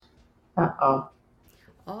Uh-oh.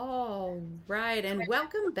 All right, and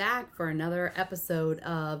welcome back for another episode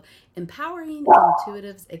of Empowering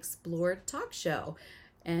Intuitives Explored Talk Show.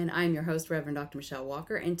 And I'm your host, Reverend Dr. Michelle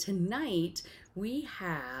Walker. And tonight we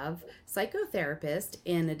have psychotherapist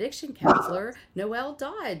and addiction counselor Noelle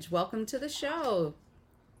Dodge. Welcome to the show.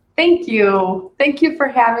 Thank you. Thank you for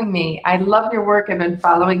having me. I love your work. I've been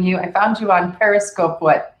following you. I found you on Periscope,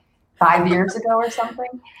 what, 5 years ago or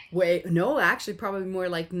something? Wait, no, actually, probably more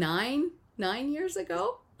like nine years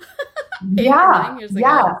ago, 8 or 9 years ago.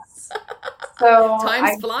 Yes. So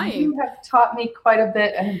Time's flying. you have taught me quite a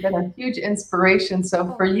bit and have been a huge inspiration.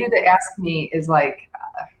 So for you to Oh, ask me is like,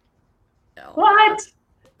 oh. what?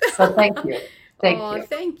 So thank you. Thank Oh, you.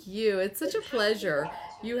 thank you. It's such a pleasure.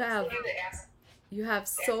 You have you have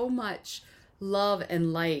so much love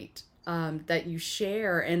and light that you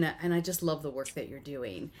share, and I just love the work that you're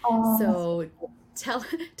doing. Um, So tell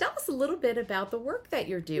tell us a little bit about the work that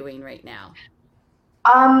you're doing right now.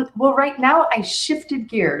 well, right now I shifted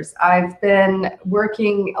gears. I've been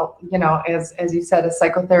working, as you said, a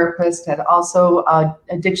psychotherapist and also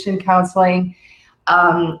addiction counseling.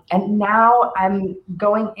 And now I'm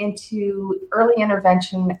going into early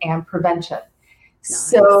intervention and prevention. Nice.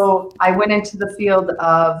 So I went into the field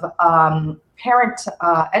of parent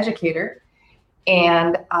educator,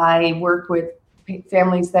 and I work with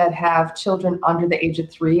families that have children under the age of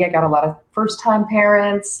 3. I got a lot of first-time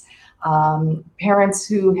parents, parents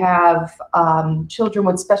who have children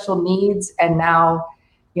with special needs, and now,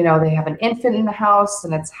 they have an infant in the house,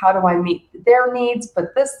 and it's how do I meet their needs?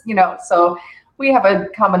 But this, so we have a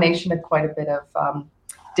combination of quite a bit of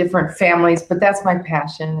different families, but that's my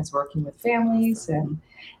passion is working with families, Awesome. and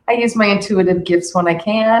I use my intuitive gifts when I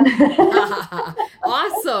can.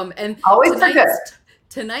 Awesome. And Always for good.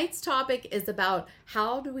 tonight's topic is about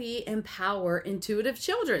how do we empower intuitive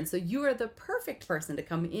children. So you are the perfect person to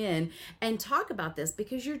come in and talk about this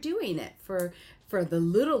because you're doing it for the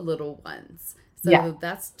little ones. Yeah. So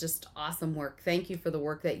that's just awesome work. Thank you for the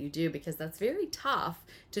work that you do because that's very tough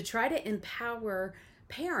to try to empower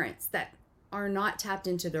parents that are not tapped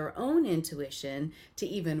into their own intuition to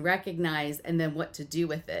even recognize and then what to do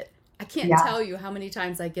with it. I can't Yeah. tell you how many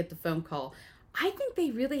times I get the phone call. I think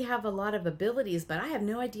they really have a lot of abilities, but I have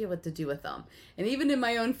no idea what to do with them. And even in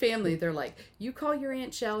my own family, they're like, "You call your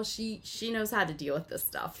aunt Shell. She knows how to deal with this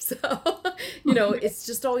stuff." So, it's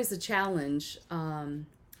just always a challenge.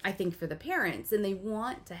 I think for the parents, and they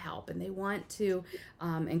want to help and they want to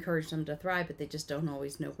encourage them to thrive, but they just don't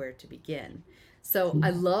always know where to begin. So I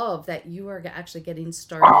love that you are actually getting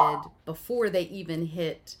started before they even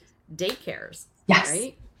hit daycares, Yes.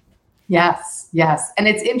 right? Yes. Yes. And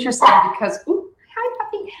it's interesting because, ooh, hi,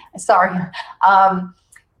 puppy. Sorry. Um,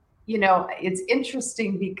 it's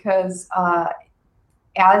interesting because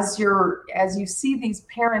as you see these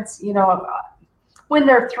parents, when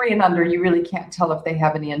they're 3 and under, you really can't tell if they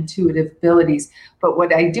have any intuitive abilities. But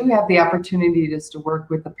what I do have the opportunity is to work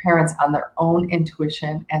with the parents on their own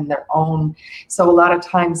intuition and their own. So a lot of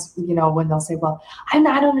times, when they'll say, well, I'm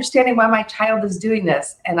not understanding why my child is doing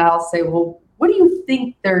this. And I'll say, well, what do you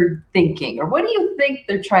think they're thinking? Or what do you think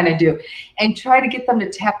they're trying to do? And try to get them to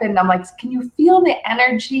tap in. I'm like, can you feel the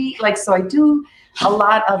energy? Like, so I do a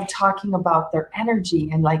lot of talking about their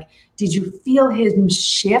energy and like, did you feel him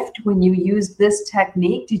shift when you used this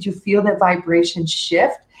technique? Did you feel that vibration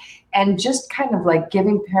shift? And just kind of like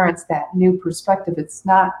giving parents that new perspective. It's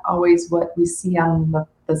not always what we see on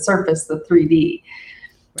the surface, the 3D.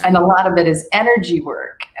 And a Right. lot of it is energy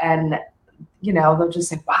work. And, they'll just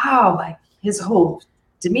say, wow, like his whole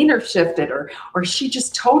demeanor shifted, or she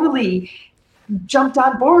just totally jumped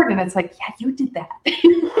on board. And it's like, yeah, you did that.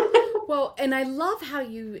 Well, and I love how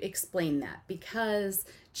you explain that because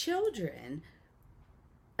children,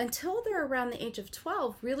 until they're around the age of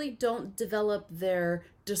 12, really don't develop their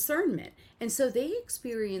discernment. And so they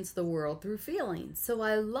experience the world through feelings. So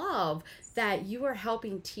I love that you are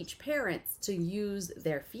helping teach parents to use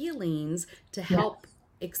their feelings to Yeah. help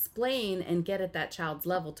explain and get at that child's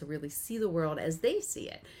level to really see the world as they see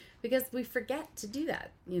it. Because we forget to do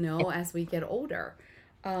that, as we get older.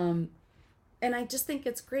 Um, and I just think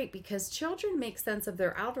it's great because children make sense of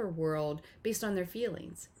their outer world based on their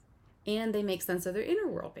feelings, and they make sense of their inner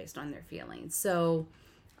world based on their feelings. So,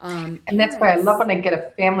 And that's why I love parents, when I get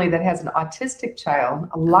a family that has an autistic child.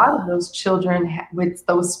 A lot of oh, those children with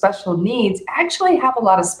those special needs actually have a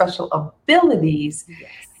lot of special abilities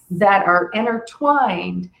yes. that are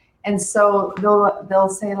intertwined. And so they'll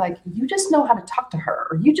say like, you just know how to talk to her,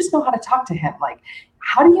 or you just know how to talk to him. Like,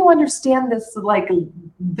 how do you understand this, like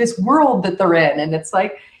this world that they're in? And it's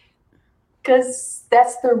like, because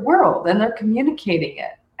that's their world and they're communicating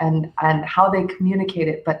it and how they communicate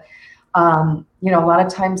it. But A lot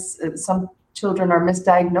of times some children are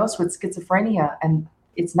misdiagnosed with schizophrenia, and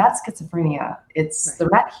it's not schizophrenia. They're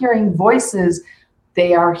Right. not hearing voices,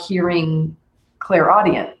 they are hearing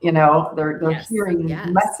clairaudient, they're Yes. hearing Yes.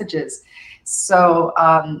 messages. So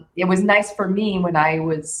it was nice for me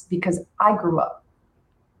because I grew up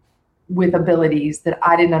with abilities that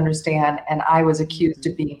I didn't understand, and I was accused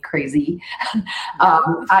of Hmm. being crazy.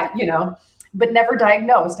 Yep. But never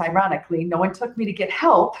diagnosed. Ironically, no one took me to get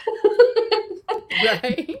help.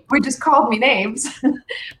 Right. We just called me names.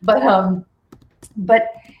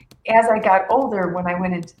 But as I got older, when I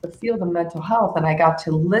went into the field of mental health and I got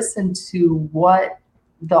to listen to what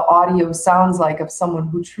the audio sounds like of someone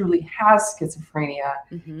who truly has schizophrenia,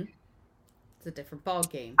 Hmm. It's a different ball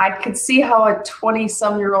game. I could see how a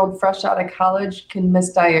 20-some-year-old fresh out of college can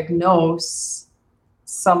misdiagnose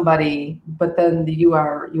somebody, but then you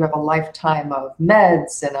have a lifetime of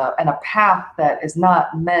meds and a path that is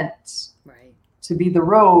not meant Right. to be the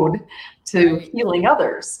road to Right. healing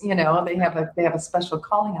others. Right. They have a special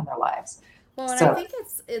calling on their lives. Well, and I So think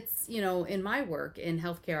it's in my work in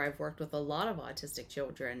healthcare, I've worked with a lot of autistic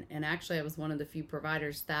children, and actually, I was one of the few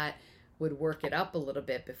providers that would work it up a little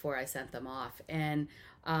bit before I sent them off. And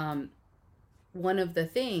um, one of the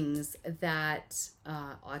things that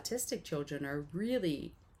autistic children are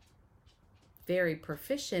really very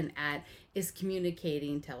proficient at is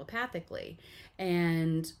communicating telepathically,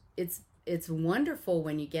 and it's wonderful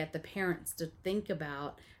when you get the parents to think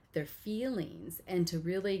about their feelings and to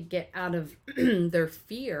really get out of their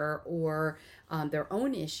fear or their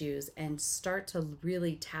own issues and start to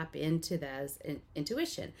really tap into that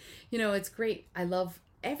intuition. It's great. I love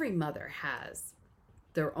every mother has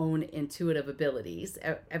their own intuitive abilities.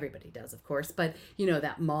 Everybody does, of course, but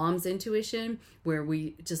that mom's intuition where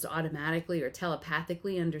we just automatically or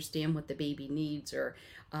telepathically understand what the baby needs, or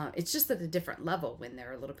it's just at a different level when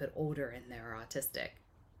they're a little bit older and they're autistic.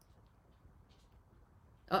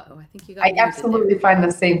 Oh, I think you got I muted there. absolutely find the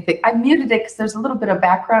same thing. I muted it because there's a little bit of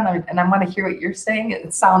background and I want to hear what you're saying.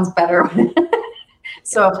 It sounds better.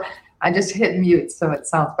 So Gotcha. I just hit mute so it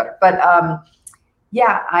sounds better. But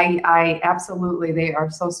yeah, I absolutely, they are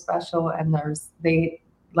so special, and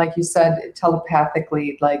like you said,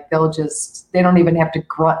 telepathically, like they don't even have to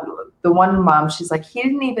grunt. The one mom, she's like, he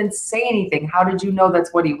didn't even say anything. How did you know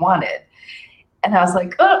that's what he wanted? And I was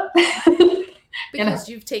like, oh, you know. Because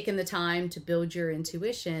you've taken the time to build your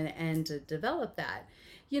intuition and to develop that.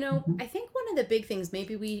 Mhm. I think one of the big things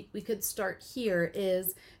maybe we could start here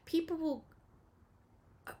is people will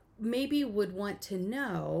maybe would want to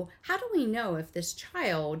know, how do we know if this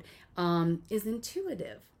child is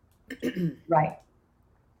intuitive? Right,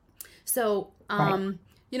 So, right.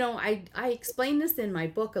 I explain this in my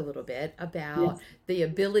book a little bit about Yes. the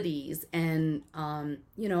abilities and, a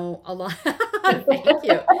lot. Thank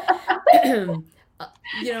you.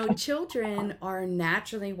 Children are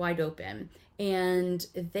naturally wide open, and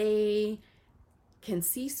they can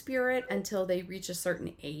see spirit until they reach a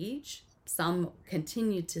certain age. Some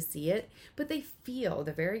continue to see it, but they feel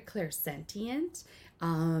they're very clairsentient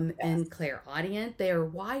Yes. and clairaudient. They are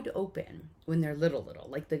wide open when they're little,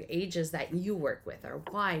 like the ages that you work with are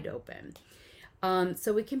wide open.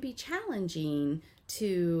 So it can be challenging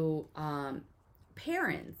to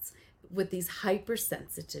parents with these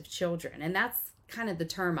hypersensitive children. And that's kind of the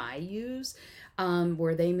term I use,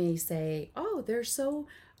 where they may say, oh, they're so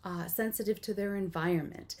sensitive to their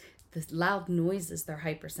environment. The loud noises, they're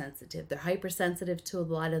hypersensitive. They're hypersensitive to a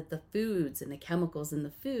lot of the foods and the chemicals in the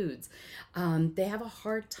foods. They have a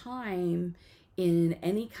hard time in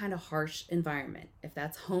any kind of harsh environment. If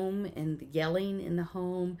that's home and the yelling in the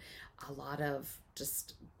home, a lot of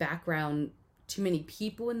just background, too many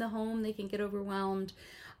people in the home, they can get overwhelmed.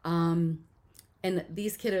 Um, and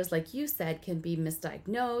these kiddos, like you said, can be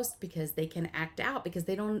misdiagnosed because they can act out because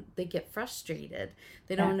they get frustrated.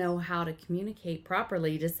 They don't Yes. know how to communicate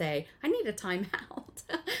properly to say, I need a timeout.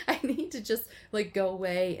 I need to just like go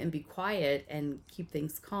away and be quiet and keep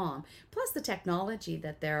things calm. Plus the technology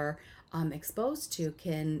that they're exposed to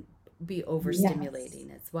can be Yes.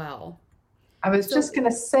 overstimulating as well. I was So, just going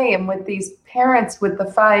to say, and with these parents with the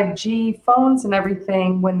 5G phones and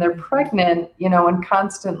everything, when they're mhm, pregnant, and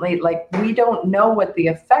constantly, like, we don't know what the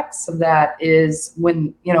effects of that is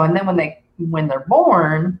and then when they're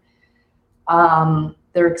born,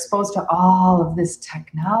 they're exposed to all of this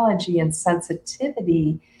technology and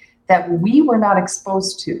sensitivity that we were not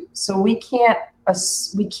exposed to. So we can't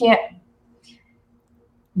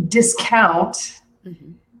discount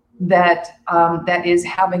mhm. that is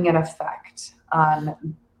having an effect on.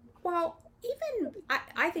 Well, even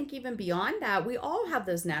I think even beyond that, we all have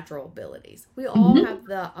those natural abilities. We all Mhm. have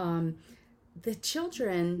the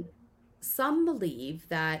children. some believe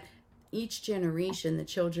that each generation, the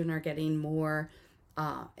children are getting more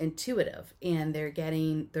intuitive, and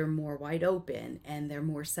they're more wide open, and they're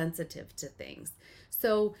more sensitive to things.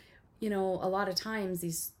 So, a lot of times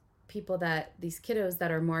these kiddos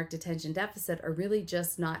that are marked attention deficit are really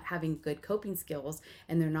just not having good coping skills,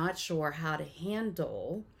 and they're not sure how to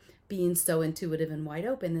handle being so intuitive and wide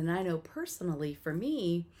open. And I know personally for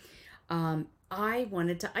me, I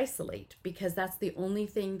wanted to isolate because that's the only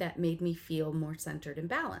thing that made me feel more centered and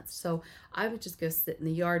balanced. So I would just go sit in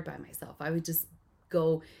the yard by myself. I would just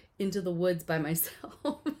go into the woods by myself.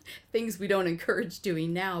 Things we don't encourage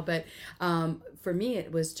doing now. But for me,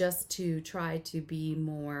 it was just to try to be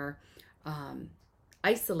more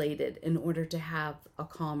isolated in order to have a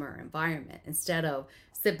calmer environment instead of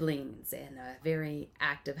siblings and a very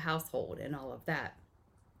active household and all of that.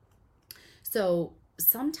 So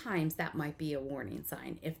sometimes that might be a warning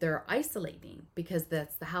sign if they're isolating because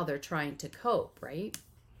that's how they're trying to cope, right?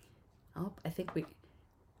 Oh, I think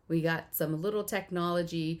we got some little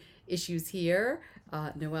technology issues here.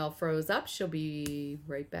 Noelle froze up. She'll be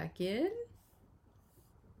right back in.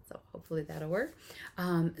 So hopefully that'll work.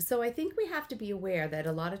 So I think we have to be aware that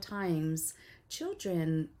a lot of times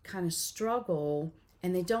children kind of struggle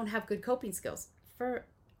and they don't have good coping skills. For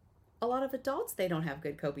a lot of adults, they don't have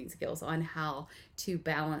good coping skills on how to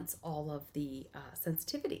balance all of the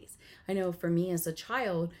sensitivities. I know for me as a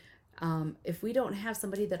child, if we don't have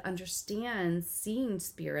somebody that understands seeing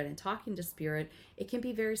spirit and talking to spirit, it can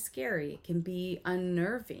be very scary. It can be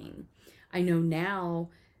unnerving. I know now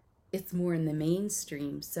it's more in the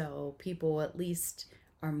mainstream, so people at least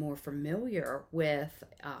are more familiar with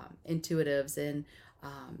intuitives and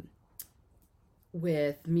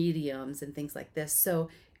with mediums and things like this. So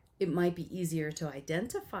it might be easier to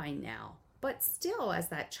identify now. But still, as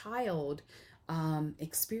that child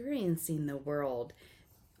experiencing the world,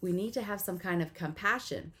 we need to have some kind of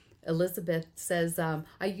compassion. Elizabeth says,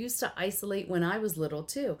 I used to isolate when I was little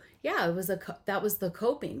too. Yeah, that was the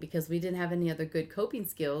coping because we didn't have any other good coping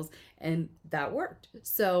skills, and that worked.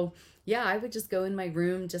 So yeah, I would just go in my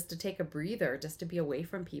room just to take a breather, just to be away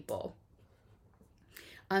from people.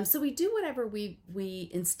 So we do whatever we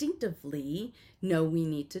instinctively know we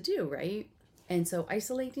need to do, right? And so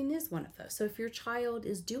isolating is one of those. So if your child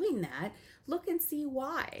is doing that, look and see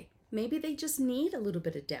why. Maybe they just need a little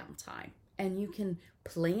bit of downtime, and you can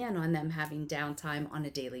plan on them having downtime on a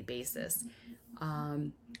daily basis.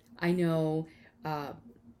 I know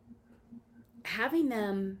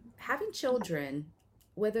having children,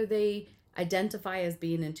 whether they identify as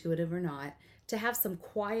being intuitive or not, to have some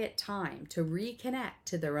quiet time to reconnect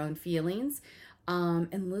to their own feelings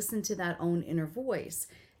and listen to that own inner voice.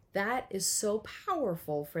 That is so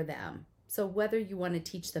powerful for them. So whether you want to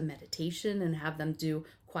teach them meditation and have them do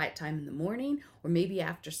quiet time in the morning, or maybe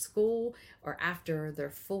after school or after their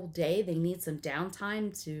full day, they need some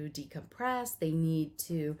downtime to decompress. They need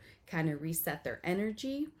to kind of reset their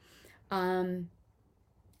energy.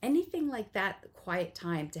 Anything like that, quiet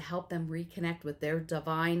time to help them reconnect with their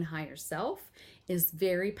divine higher self is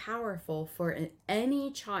very powerful for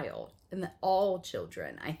any child, and all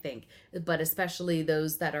children, I think, but especially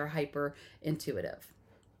those that are hyper intuitive.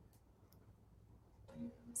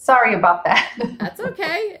 Sorry about that. That's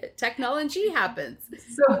okay. Technology happens.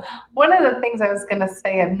 So one of the things I was going to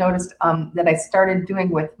say, I've noticed that I started doing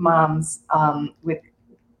with moms with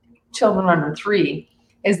children under 3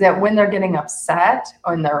 is that when they're getting upset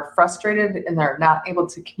or they're frustrated and they're not able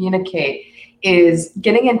to communicate, is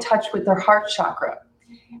getting in touch with their heart chakra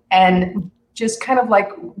and just kind of like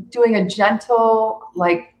doing a gentle,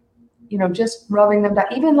 like, just rubbing them down.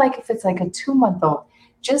 Even like if it's like a 2-month-old,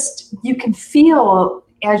 just you can feel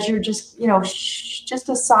as you're just, just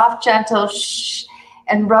a soft, gentle shh,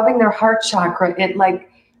 and rubbing their heart chakra, it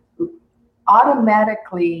like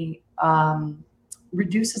automatically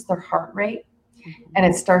reduces their heart rate, and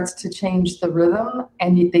it starts to change the rhythm,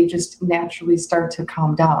 and they just naturally start to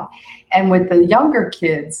calm down. And with the younger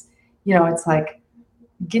kids, it's like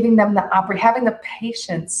giving them having the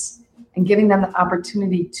patience and giving them the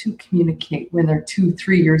opportunity to communicate when they're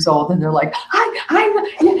 2-3 years old, and they're like,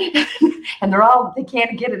 and they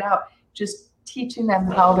can't get it out. Just teaching them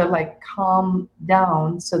how to like calm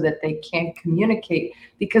down so that they can communicate,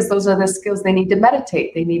 because those are the skills they need to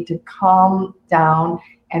meditate. They need to calm down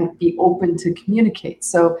and be open to communicate.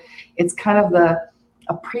 So it's kind of a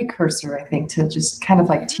precursor, I think, to just kind of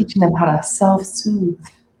like teaching them how to self-soothe.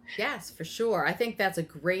 Yes, for sure. I think that's a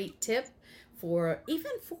great tip for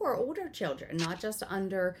older children, not just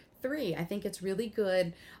under 3. I think it's really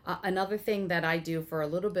good. Another thing that I do for a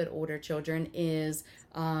little bit older children is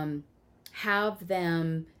have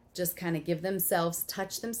them just kind of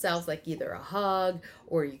touch themselves, like either a hug,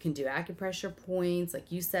 or you can do acupressure points,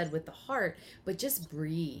 like you said, with the heart, but just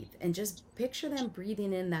breathe and just picture them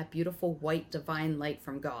breathing in that beautiful white divine light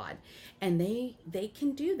from God. And they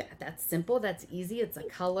can do that. That's simple. That's easy. It's a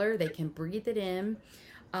color. They can breathe it in.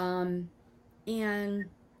 And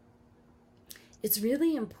it's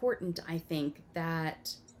really important, I think,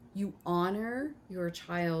 that you honor your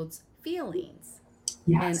child's feelings.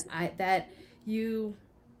 Yes. And that you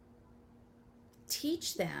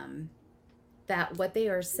teach them that what they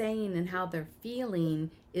are saying and how they're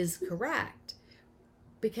feeling is correct.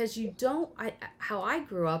 Because you don't, how I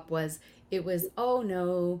grew up was, it was, oh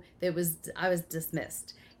no, I was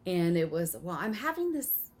dismissed. And it was, well, I'm having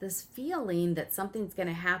this feeling that something's going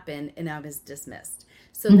to happen, and I was dismissed.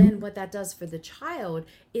 So then what that does for the child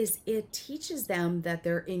is it teaches them that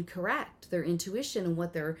they're incorrect. Their intuition and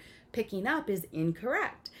what they're picking up is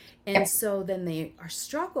incorrect. And so then they are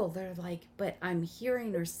struggle. They're like, but I'm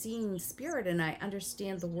hearing or seeing spirit, and I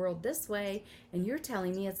understand the world this way, and you're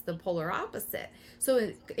telling me it's the polar opposite. So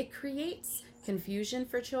it creates confusion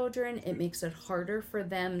for children. It makes it harder for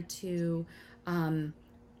them to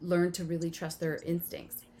learn to really trust their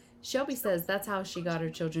instincts. Shelby says that's how she got her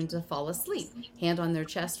children to fall asleep. Hand on their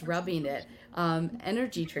chest, rubbing it.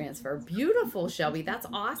 Energy transfer. Beautiful, Shelby. That's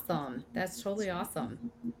awesome. That's totally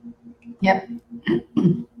awesome. Yep.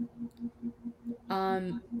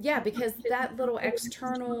 Yeah, because that little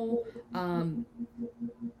external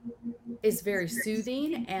is very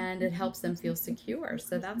soothing, and it helps them feel secure.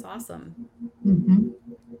 So that's awesome. Mm-hmm.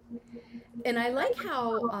 And I like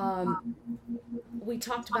how we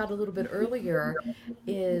talked about a little bit earlier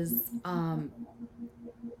is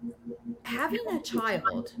having a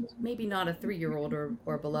child, maybe not a 3-year-old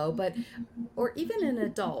or below, but or even an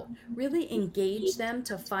adult, really engage them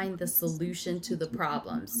to find the solution to the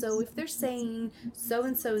problem. So if they're saying so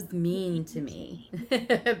and so is mean to me,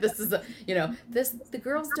 this is the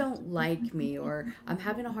girls don't like me, or I'm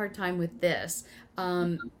having a hard time with this,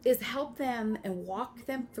 is help them and walk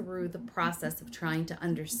them through the process of trying to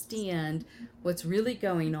understand what's really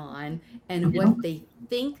going on and what they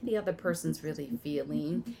think the other person's really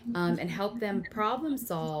feeling, and help them problem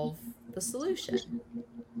solve the solution.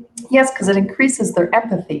 Yes, because it increases their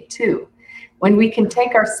empathy too. When we can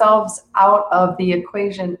take ourselves out of the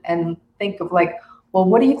equation and think of like, well,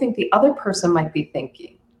 what do you think the other person might be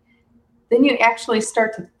thinking? Then you actually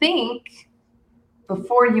start to think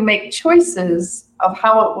before you make choices of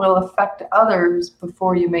how it will affect others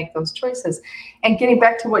before you make those choices. And getting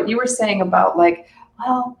back to what you were saying about like,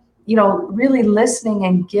 well, really listening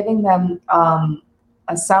and giving them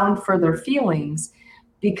a sound for their feelings,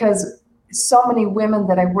 because so many women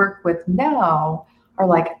that I work with now are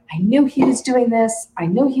like, I knew he was doing this, I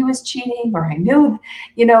knew he was cheating, or I knew,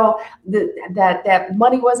 that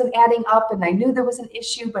money wasn't adding up, and I knew there was an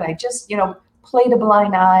issue, but I just, played a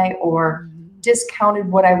blind eye, or discounted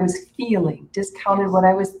what I was feeling, discounted what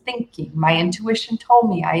I was thinking. My intuition told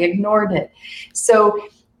me, I ignored it. So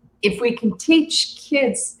if we can teach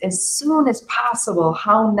kids as soon as possible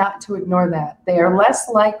how not to ignore that, they are less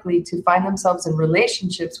likely to find themselves in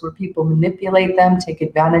relationships where people manipulate them, take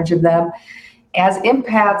advantage of them. As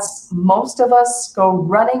empaths, most of us go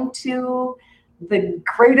running to the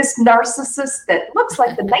greatest narcissist that looks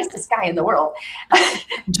like the nicest guy in the world,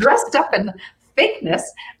 dressed up in fakeness,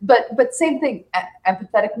 but same thing.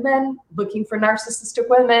 Empathetic men looking for narcissistic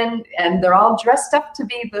women, and they're all dressed up to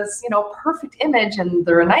be this, perfect image, and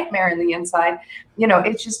they're a nightmare in the inside.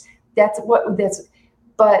 It's just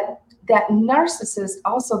but that narcissist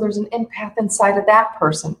also, there's an empath inside of that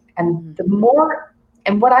person, and the more,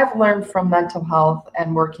 and what I've learned from mental health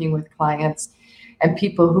and working with clients and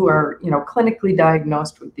people who are, clinically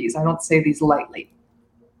diagnosed with these, I don't say these lightly,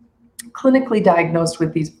 clinically diagnosed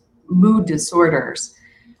with these mood disorders,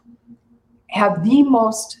 have the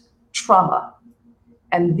most trauma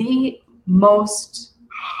and the most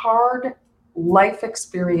hard life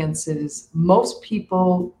experiences most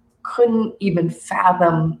people couldn't even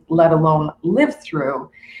fathom, let alone live through.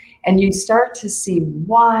 And you start to see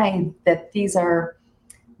why that these are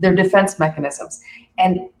their defense mechanisms.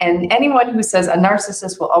 And anyone who says a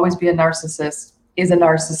narcissist will always be a narcissist is a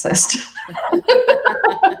narcissist.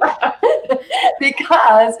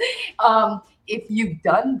 Because if you've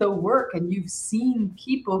done the work and you've seen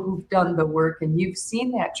people who've done the work and you've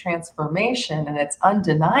seen that transformation, and it's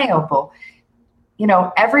undeniable,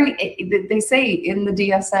 they say in the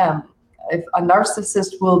DSM, if a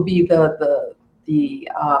narcissist will be the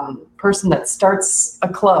person that starts a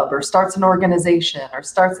club or starts an organization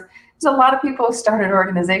there's a lot of people who started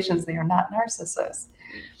organizations, they are not narcissists.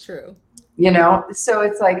 True. So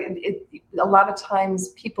it's like a lot of times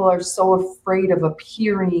people are so afraid of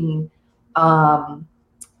appearing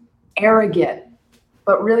arrogant,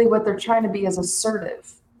 but really what they're trying to be is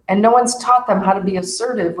assertive. And no one's taught them how to be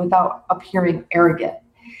assertive without appearing arrogant.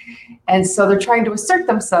 And so they're trying to assert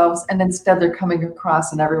themselves, and instead they're coming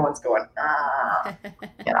across and everyone's going,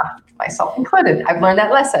 myself included. I've learned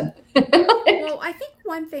that lesson. Well, I think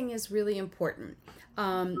one thing is really important,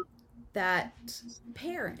 that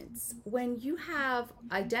parents, when you have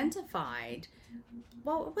identified,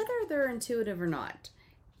 well, whether they're intuitive or not,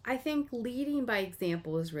 I think leading by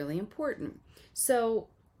example is really important. So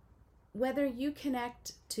whether you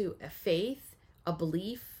connect to a faith, a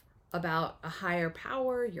belief about a higher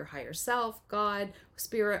power, your higher self, God,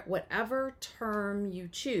 spirit, whatever term you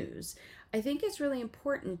choose, I think it's really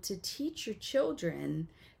important to teach your children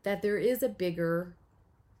that there is a bigger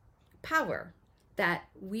power, that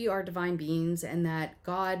we are divine beings and that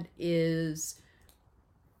God is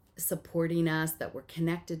supporting us, that we're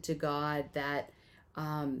connected to God, that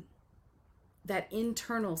that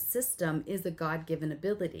internal system is a God-given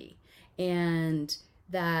ability. And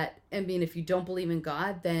that, I mean, if you don't believe in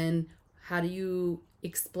God, then how do you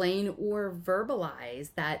explain or verbalize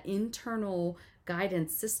that internal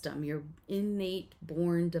guidance system, your innate,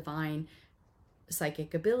 born, divine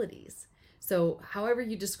psychic abilities? So however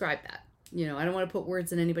you describe that, I don't want to put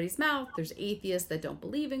words in anybody's mouth. There's atheists that don't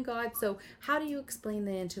believe in God. So how do you explain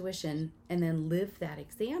the intuition and then live that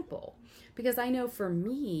example? Because I know for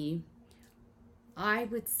me, I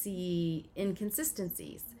would see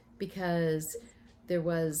inconsistencies because there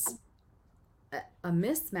was a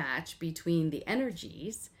mismatch between the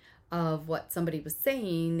energies of what somebody was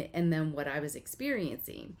saying and then what I was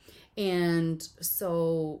experiencing. And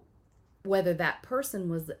so whether that person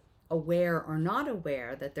was aware or not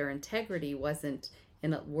aware that their integrity wasn't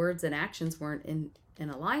in words and actions weren't in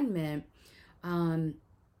alignment,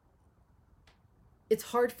 it's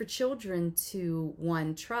hard for children to,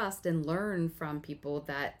 one, trust and learn from people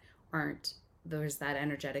that aren't, there's that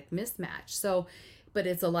energetic mismatch. So, but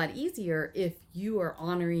it's a lot easier if you are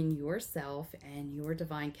honoring yourself and your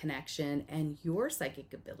divine connection and your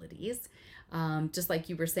psychic abilities. Just like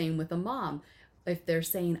you were saying with a mom, if they're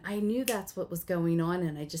saying, I knew that's what was going on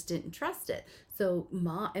and I just didn't trust it. So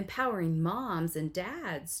empowering moms and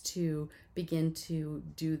dads to begin to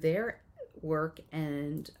do their work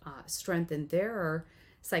and strengthen their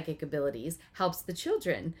psychic abilities helps the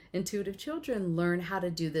children, intuitive children, learn how to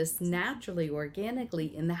do this naturally,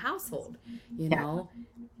 organically in the household.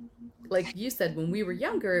 Like you said, when we were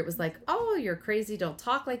younger, it was like, oh, you're crazy, don't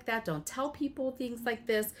talk like that, don't tell people things like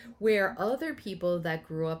this. Where other people that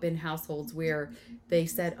grew up in households where they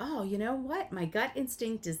said, oh, you know what, my gut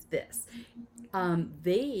instinct is this,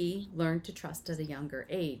 they learned to trust at a younger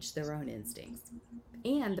age their own instincts.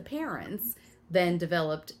 And the parents then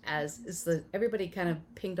developed everybody kind of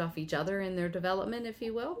pinged off each other in their development, if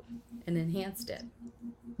you will, and enhanced it.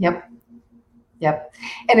 Yep.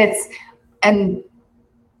 And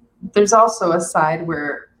there's also a side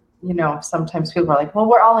where, sometimes people are like, well,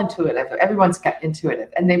 we're all intuitive. Everyone's got intuitive.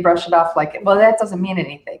 And they brush it off like, well, that doesn't mean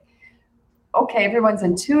anything. Okay, everyone's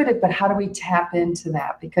intuitive, but how do we tap into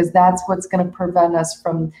that? Because that's what's going to prevent us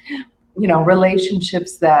from,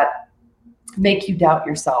 relationships that make you doubt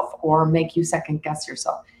yourself or make you second guess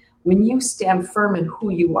yourself. When you stand firm in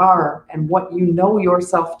who you are and what you know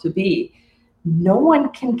yourself to be, no one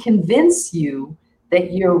can convince you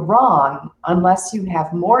that you're wrong unless you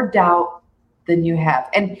have more doubt than you have.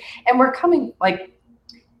 And we're coming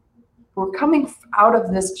out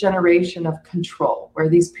of this generation of control where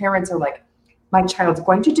these parents are like, my child's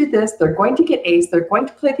going to do this, they're going to get A's, they're going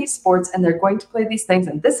to play these sports, and they're going to play these things,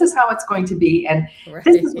 and this is how it's going to be. And right.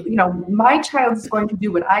 This is, my child is going to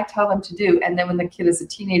do what I tell them to do. And then when the kid is a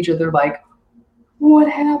teenager, they're like, what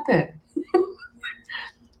happened?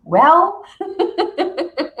 Well,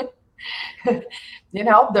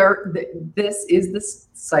 this is the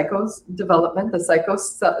psycho's development, the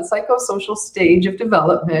psychosocial stage of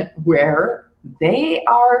development where they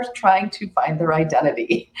are trying to find their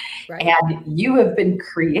identity. Right. And you have been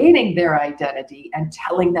creating their identity and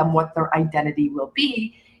telling them what their identity will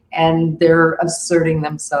be, and they're asserting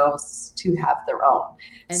themselves to have their own.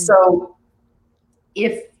 And so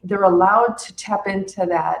if they're allowed to tap into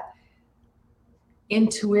that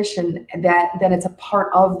intuition, then it's a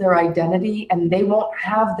part of their identity, and they won't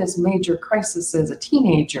have this major crisis as a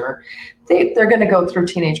teenager. They're going to go through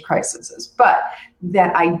teenage crises, but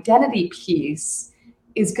that identity piece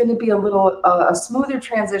is going to be a smoother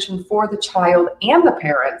transition for the child and the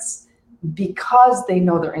parents because they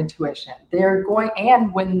know their intuition. They're going,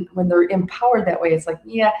 and when they're empowered that way, it's like,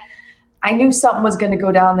 yeah, I knew something was going to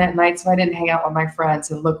go down that night, so I didn't hang out with my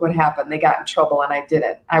friends. And look what happened. They got in trouble and I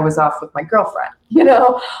didn't. I was off with my girlfriend,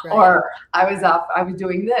 Right. or I was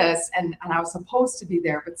doing this and I was supposed to be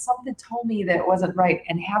there, but something told me that it wasn't right.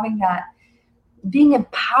 And having that, being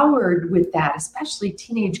empowered with that, especially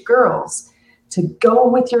teenage girls, to go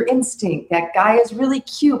with your instinct. That guy is really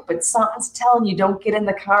cute, but something's telling you don't get in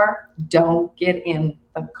the car. Don't get in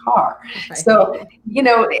the car. Right. So,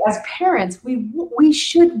 as parents, we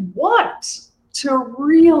should want to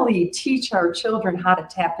really teach our children how to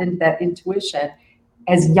tap into that intuition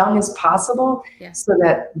as young as possible, Yeah. so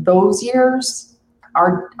that those years,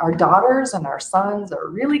 our daughters and our sons are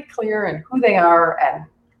really clear in who they are and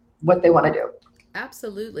what they want to do.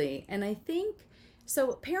 Absolutely. And I think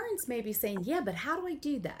so parents may be saying, yeah, but how do I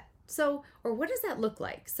do that? So, or what does that look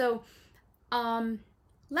like? So,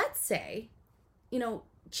 let's say,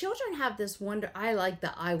 children have this wonder. I like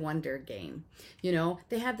the I wonder game.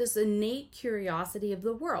 They have this innate curiosity of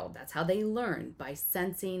the world. That's how they learn, by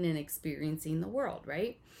sensing and experiencing the world,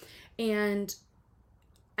 right? And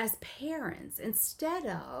as parents, instead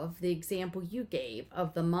of the example you gave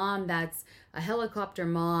of the mom that's a helicopter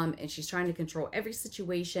mom and she's trying to control every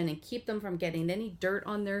situation and keep them from getting any dirt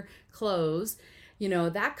on their clothes,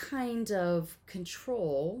 that kind of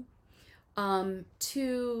control,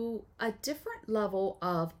 to a different level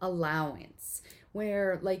of allowance,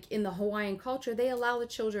 where, like in the Hawaiian culture, they allow the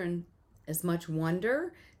children as much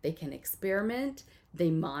wonder, they can experiment, they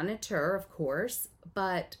monitor, of course,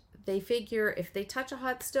 but they figure if they touch a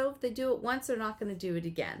hot stove, they do it once, they're not going to do it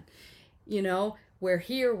again. Where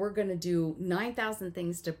here we're going to do 9,000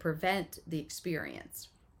 things to prevent the experience.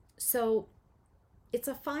 So it's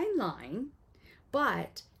a fine line,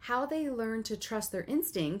 but how they learn to trust their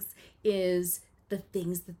instincts is the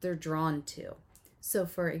things that they're drawn to. So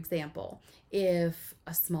for example, if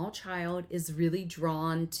a small child is really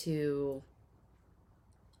drawn to,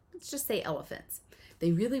 let's just say, elephants.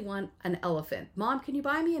 They really want an elephant. Mom, can you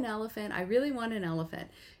buy me an elephant? I really want an elephant.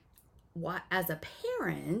 As a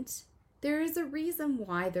parent, there is a reason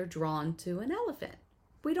why they're drawn to an elephant.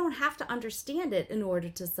 We don't have to understand it in order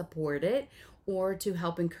to support it or to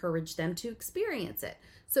help encourage them to experience it.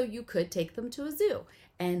 So you could take them to a zoo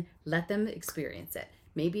and let them experience it.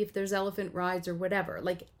 Maybe if there's elephant rides or whatever,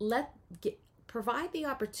 provide the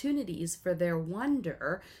opportunities for their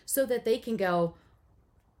wonder so that they can go,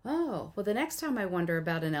 oh, well, the next time I wonder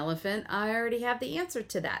about an elephant, I already have the answer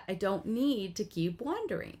to that. I don't need to keep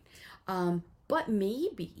wondering. But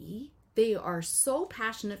maybe they are so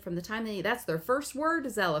passionate from the time that's their first word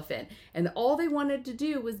is elephant. And all they wanted to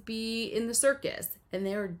do was be in the circus. And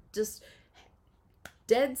they're just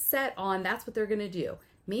dead set on that's what they're going to do.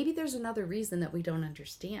 Maybe there's another reason that we don't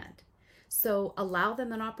understand. So allow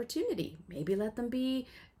them an opportunity. Maybe let them be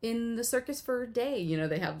in the circus for a day.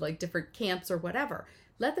 They have like different camps or whatever.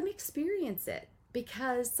 Let them experience it,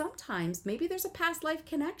 because sometimes maybe there's a past life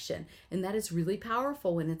connection, and that is really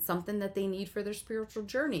powerful when it's something that they need for their spiritual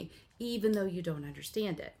journey, even though you don't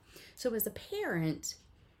understand it. So as a parent,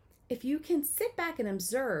 if you can sit back and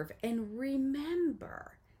observe and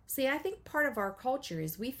remember, see, I think part of our culture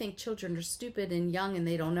is we think children are stupid and young and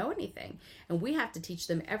they don't know anything, and we have to teach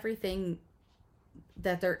them everything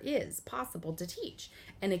that there is possible to teach,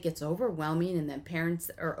 and it gets overwhelming, and then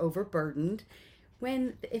parents are overburdened.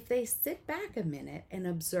 If they sit back a minute and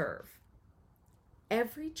observe,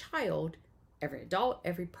 every child, every adult,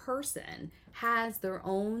 every person has their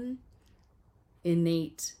own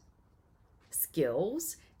innate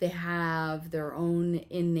skills. They have their own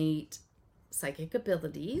innate psychic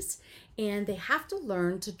abilities, and they have to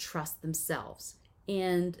learn to trust themselves.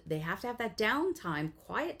 And they have to have that downtime,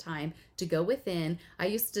 quiet time to go within. I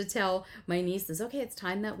used to tell my nieces, okay, it's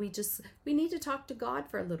time that we need to talk to God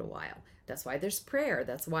for a little while. That's why there's prayer.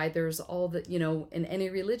 That's why there's all the, in any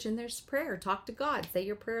religion, there's prayer. Talk to God. Say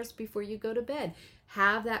your prayers before you go to bed.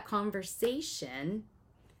 Have that conversation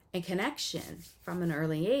and connection from an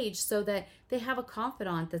early age so that they have a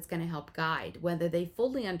confidant that's going to help guide, whether they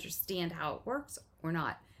fully understand how it works or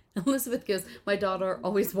not. Elizabeth goes, my daughter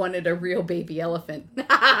always wanted a real baby elephant. Maybe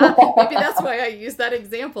that's why I use that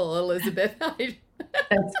example, Elizabeth.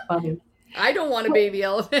 That's funny. I don't want a baby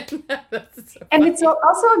elephant. That's so and funny. It's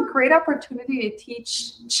also a great opportunity to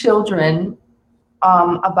teach children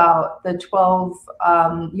about the 12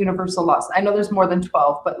 universal laws. I know there's more than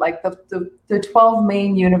 12, but like the 12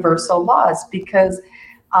 main universal laws, because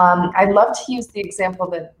I love to use the example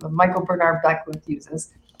that Michael Bernard Beckwith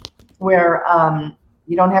uses, where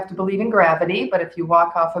you don't have to believe in gravity, but if you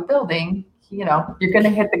walk off a building, you're going to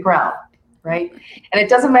hit the ground, right? And it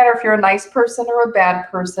doesn't matter if you're a nice person or a bad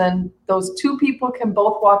person. Those two people can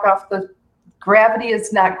both walk off the gravity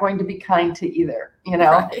is not going to be kind to either, you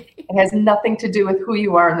know? Right. It has nothing to do with who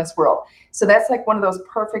you are in this world. So that's like one of those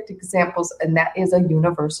perfect examples, and that is a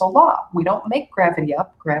universal law. We don't make gravity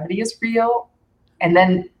up. Gravity is real. And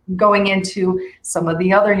then going into some of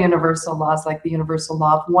the other universal laws, like the universal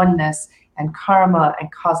law of oneness and karma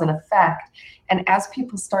and cause and effect. And as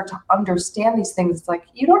people start to understand these things, it's like,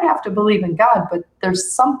 you don't have to believe in God, but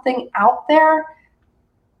there's something out there.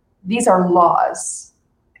 These are laws.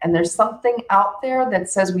 And there's something out there that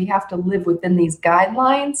says we have to live within these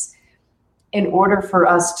guidelines in order for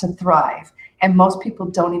us to thrive. And most people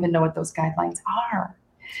don't even know what those guidelines are.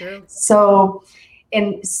 True. So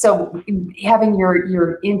having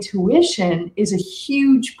your intuition is a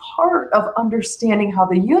huge part of understanding how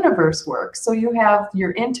the universe works. So you have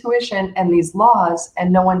your intuition and these laws,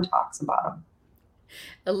 and no one talks about them.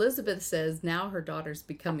 Elizabeth says now her daughter's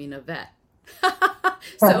becoming a vet.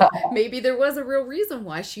 So maybe there was a real reason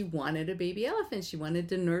why she wanted a baby elephant. She wanted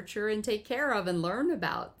to nurture and take care of and learn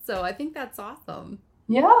about. So I think that's awesome.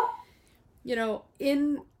 Yeah. You know,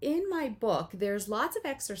 in my book, there's lots of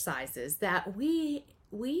exercises that we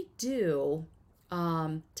do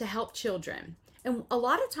to help children. And a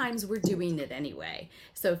lot of times we're doing it anyway.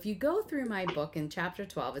 So if you go through my book in chapter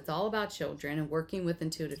 12, it's all about children and working with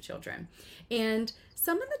intuitive children. And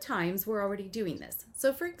some of the times we're already doing this.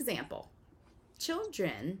 So for example,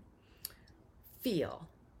 children feel.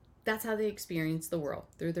 That's how they experience the world,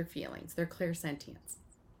 through their feelings, their clairsentience.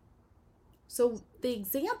 So the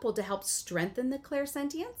example to help strengthen the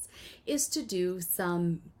clairsentience is to do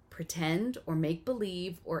some pretend or make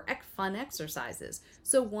believe or fun exercises.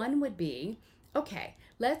 So one would be, okay,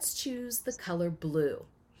 let's choose the color blue.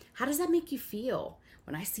 How does that make you feel?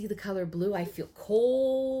 When I see the color blue, I feel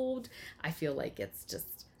cold. I feel like it's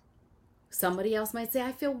just, somebody else might say,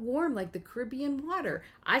 I feel warm like the Caribbean water.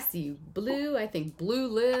 I see blue, I think blue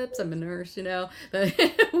lips. I'm a nurse, you know. But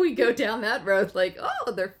we go down that road like,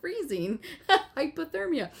 oh, they're freezing.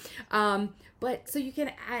 Hypothermia. But so you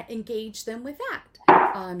can engage them with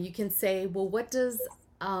that. You can say, well, what does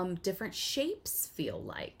different shapes feel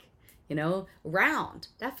like? You know, round,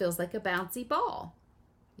 that feels like a bouncy ball,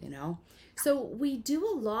 you know. So we do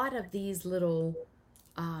a lot of these little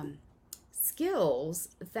skills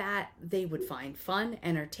that they would find fun,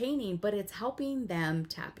 entertaining, but it's helping them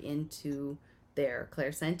tap into their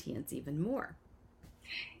clairsentience even more.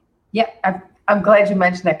 Yeah, I'm glad you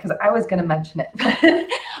mentioned that, because I was going to mention it.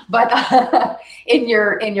 But in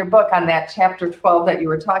your book on that chapter 12 that you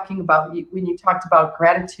were talking about, when you talked about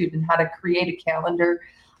gratitude and how to create a calendar,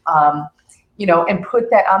 you know, and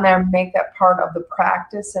put that on there and make that part of the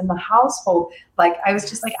practice in the household. Like, I was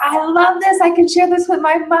just like, I love this. I can share this with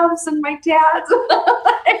my moms and my dads.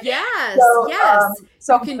 Yes, So, yes.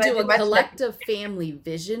 So You can do a collective family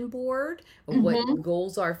vision board of what the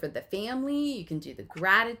goals are for the family. You can do the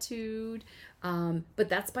gratitude. But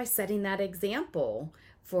that's by setting that example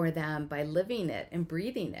for them, by living it and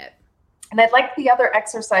breathing it. And I'd like the other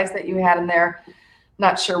exercise that you had in there.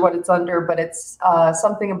 Not sure what it's under, but it's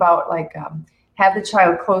something about like have the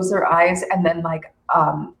child close their eyes and then like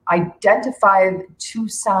identify two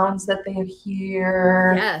sounds that they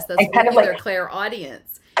hear. Yes, that's kind of like like their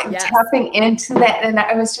clairaudience. Yes. Tapping into that. And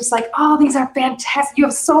I was just like, oh, these are fantastic. You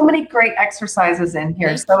have so many great exercises in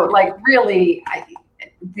here. So like really,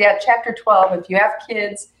 that chapter 12, if you have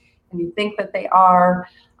kids and you think that they are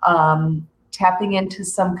tapping into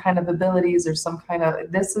some kind of abilities or some kind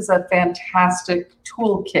of, this is a fantastic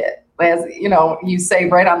toolkit. As you know, you say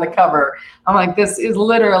right on the cover, I'm like, this is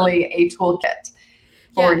literally a toolkit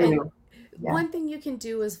for you. Yeah. One thing you can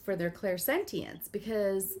do is for their clairsentience,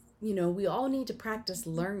 because you know we all need to practice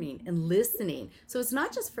learning and listening. So it's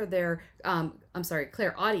not just for their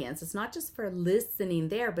clairaudience. It's not just for listening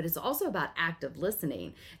there, but it's also about active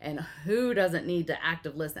listening. And who doesn't need to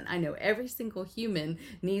active listen? I know every single human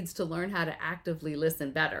needs to learn how to actively listen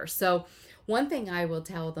better. So one thing I will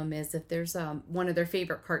tell them is if there's one of their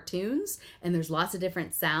favorite cartoons and there's lots of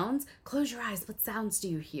different sounds, close your eyes. What sounds do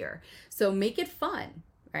you hear? So make it fun,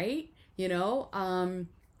 right? You know,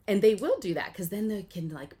 and they will do that because then they can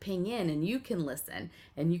like ping in and you can listen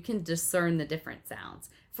and you can discern the different sounds.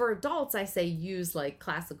 For adults, I say use like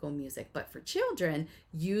classical music, but for children,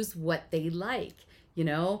 use what they like. You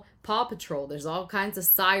know, Paw Patrol, there's all kinds of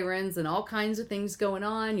sirens and all kinds of things going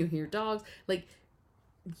on. You hear dogs, like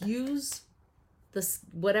use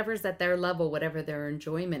whatever's at their level, whatever their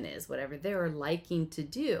enjoyment is, whatever they're liking to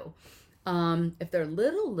do. If they're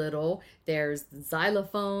little, there's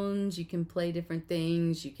xylophones, you can play different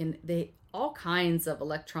things. All kinds of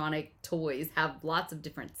electronic toys have lots of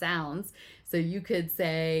different sounds. So you could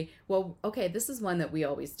say, well, okay, this is one that we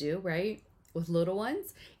always do, right? with little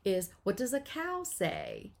ones is, what does a cow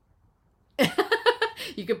say?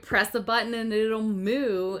 You could press a button and it'll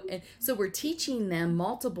moo. And so we're teaching them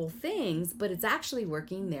multiple things, but it's actually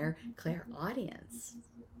working their clairaudience.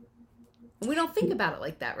 And we don't think about it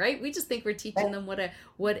like that, right? We just think we're teaching them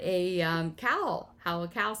cow, how a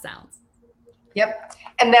cow sounds. Yep.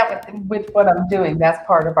 And that with what I'm doing, that's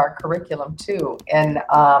part of our curriculum too. And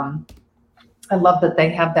I love that they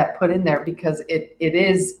have that put in there because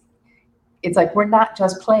it's like we're not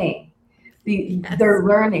just playing. Yes. They're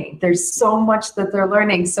learning. There's so much that they're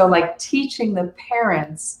learning. So like teaching the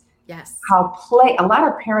parents Yes. how play. A lot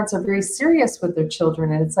of parents are very serious with their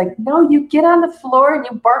children, and it's like, no, you get on the floor and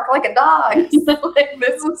you bark like a dog. Like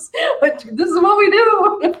this is what we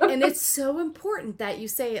do. And it's so important that you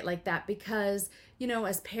say it like that because,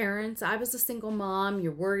 as parents, I was a single mom.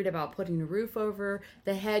 You're worried about putting a roof over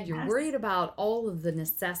the head. You're worried about all of the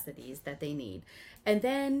necessities that they need. And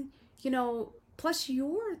then, plus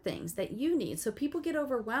your things that you need. So people get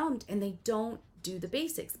overwhelmed and they don't do the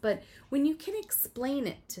basics. But when you can explain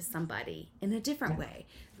it to somebody in a different way,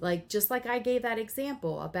 like just like I gave that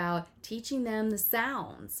example about teaching them the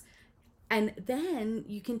sounds, and then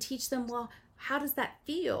you can teach them, well, how does that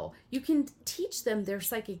feel? You can teach them their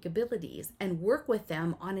psychic abilities and work with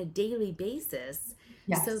them on a daily basis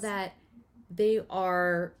so that they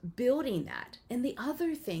are building that. And the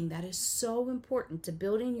other thing that is so important to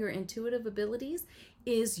building your intuitive abilities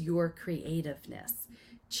is your creativeness.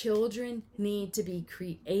 Children need to be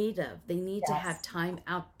creative. They need to have time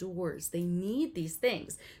outdoors. They need these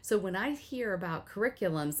things. So when I hear about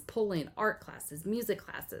curriculums pulling art classes, music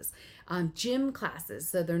classes, gym classes,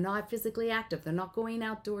 so they're not physically active, they're not going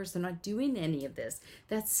outdoors, they're not doing any of this,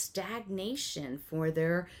 that's stagnation for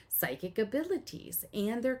their psychic abilities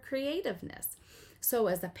and their creativeness. So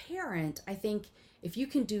as a parent, I think if you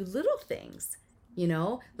can do little things,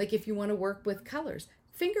 like if you want to work with colors,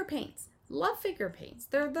 finger paints. Love finger paints.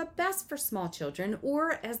 They're the best for small children,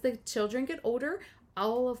 or as the children get older,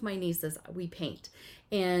 all of my nieces, we paint.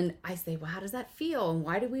 And I say, well, how does that feel? And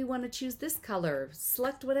why do we want to choose this color?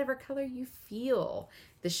 Select whatever color you feel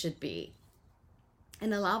this should be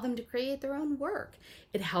and allow them to create their own work.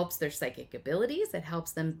 It helps their psychic abilities. It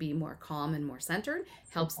helps them be more calm and more centered.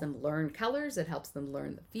 It helps them learn colors. It helps them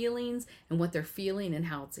learn the feelings and what they're feeling and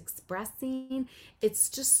how it's expressing. It's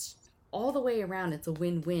just all the way around, it's a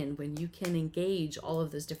win-win when you can engage all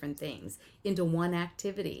of those different things into one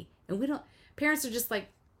activity. And parents are just like,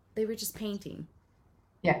 they were just painting.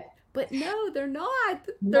 Yeah. But no, they're not.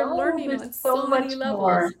 They're learning on so many levels.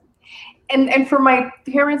 More. And for my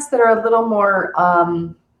parents that are a little more,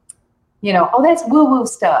 oh, that's woo-woo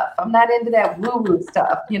stuff. I'm not into that woo-woo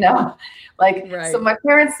stuff, So my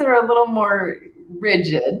parents that are a little more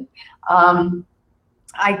rigid,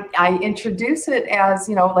 I introduce it as,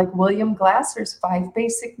 like William Glasser's 5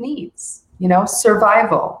 basic needs,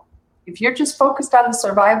 survival. If you're just focused on the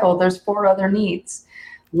survival, there's 4 other needs.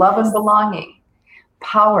 Love and belonging.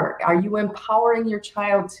 Power. Are you empowering your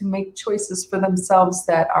child to make choices for themselves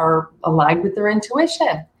that are aligned with their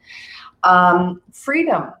intuition?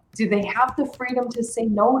 Freedom. Do they have the freedom to say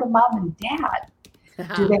no to mom and dad?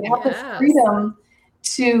 Do they have the freedom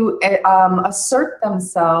to assert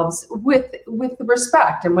themselves with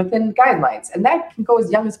respect and within guidelines? And that can go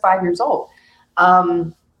as young as 5 years old.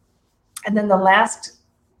 And then the last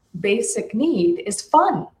basic need is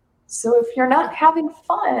fun. So if you're not having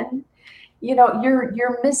fun,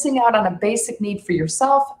 you're missing out on a basic need for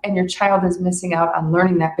yourself, and your child is missing out on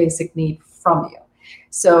learning that basic need from you.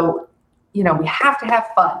 So, we have to have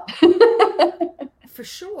fun. For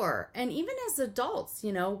sure. And even as adults,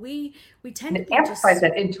 we tend to amplify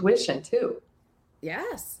that intuition too.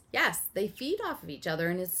 Yes. They feed off of each other.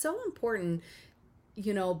 And it's so important,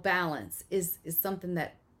 balance is something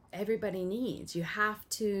that everybody needs. You have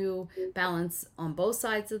to balance on both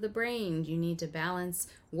sides of the brain. You need to balance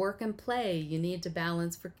work and play. You need to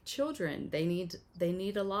balance for children. They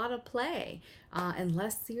need a lot of play and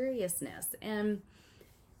less seriousness. And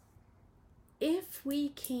if we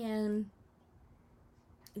can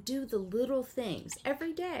do the little things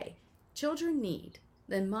every day, children need,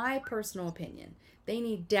 in my personal opinion, they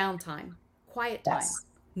need downtime, quiet time,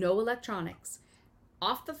 no electronics,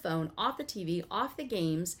 off the phone, off the TV, off the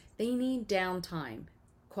games. They need downtime,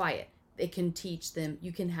 quiet. They can teach them,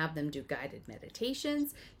 you can have them do guided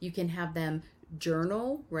meditations. You can have them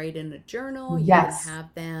journal, write in a journal. You can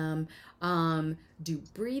have them do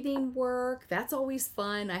breathing work. That's always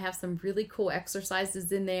fun. I have some really cool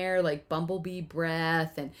exercises in there, like bumblebee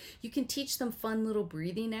breath. And you can teach them fun little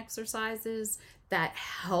breathing exercises that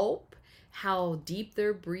help how deep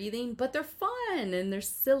they're breathing, but they're fun and they're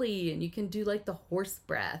silly, and you can do like the horse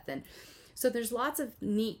breath. And So there's lots of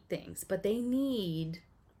neat things, but they need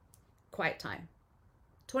quiet time.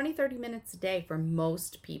 20, 30 minutes a day for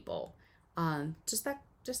most people. Just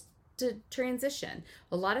to transition.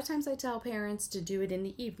 A lot of times I tell parents to do it in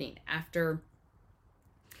the evening after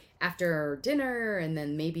dinner, and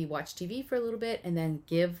then maybe watch TV for a little bit, and then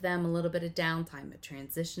give them a little bit of downtime. It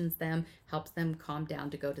transitions them, helps them calm down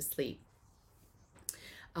to go to sleep.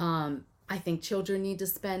 I think children need to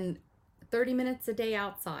spend 30 minutes a day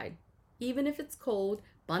outside. Even if it's cold,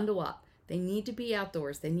 bundle up. They need to be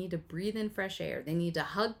outdoors. They need to breathe in fresh air. They need to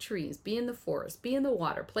hug trees, be in the forest, be in the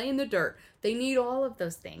water, play in the dirt. They need all of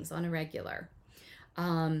those things on a regular.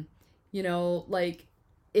 Like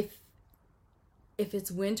if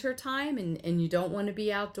it's winter time and you don't want to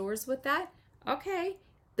be outdoors with that, okay,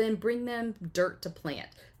 then bring them dirt to plant.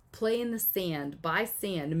 Play in the sand, buy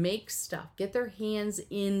sand, make stuff, get their hands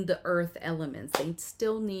in the earth elements. They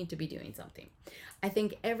still need to be doing something. I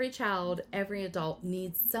think every child, every adult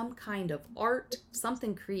needs some kind of art,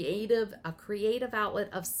 something creative, a creative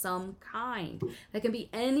outlet of some kind. That can be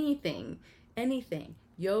anything.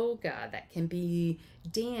 Yoga, that can be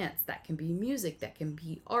dance, that can be music, that can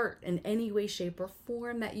be art in any way, shape, or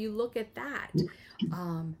form that you look at that.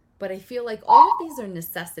 But I feel like all of these are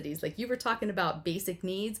necessities. Like you were talking about basic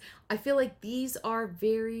needs. I feel like these are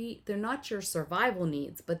they're not your survival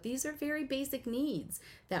needs, but these are very basic needs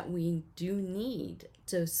that we do need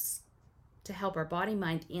to help our body,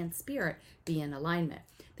 mind, and spirit be in alignment.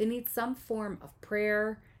 They need some form of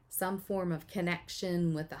prayer, some form of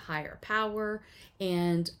connection with a higher power,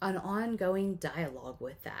 and an ongoing dialogue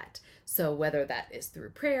with that. So whether that is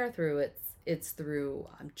through prayer, it's through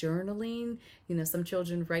journaling. Some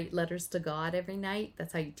children write letters to God every night.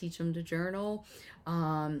 That's how you teach them to journal.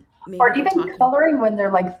 Or even coloring when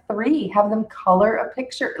they're like 3. Have them color a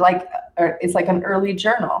picture. It's like an early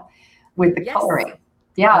journal with the coloring.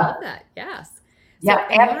 Yeah. I love that. Yes. So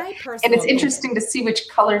and it's interesting to see which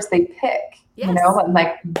colors they pick. Yes. And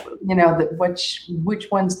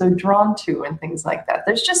which ones they're drawn to and things like that.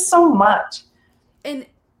 There's just so much. And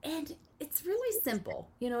it's really simple.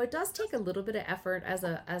 It does take a little bit of effort as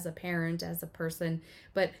a parent, as a person,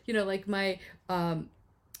 but like my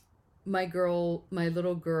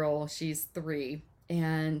little girl, she's 3,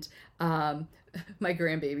 and my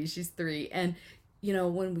grandbaby, she's 3, and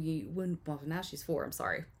now she's 4. I'm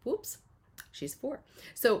sorry. Whoops. She's 4.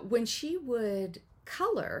 So when she would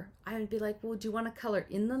color, I would be like, well, do you want to color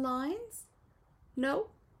in the lines?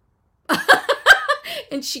 No.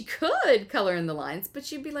 And she could color in the lines, but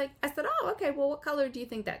she'd be like, I said, oh, okay, well, what color do you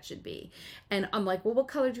think that should be? And I'm like, well, what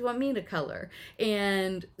color do you want me to color?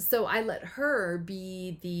 And so I let her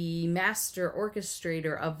be the master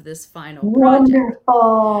orchestrator of this final project.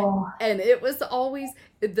 Wonderful. And it was always,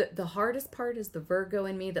 the hardest part is the Virgo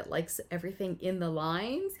in me that likes everything in the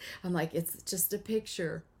lines. I'm like, it's just a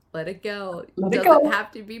picture. Let it go. It doesn't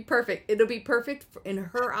have to be perfect. It'll be perfect in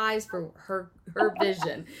her eyes for her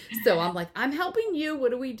vision. So I'm like, I'm helping you.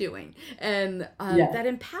 What are we doing? And that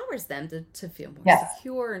empowers them to feel more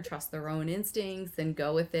secure and trust their own instincts and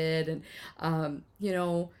go with it. And,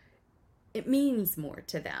 it means more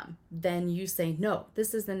to them than you say, no,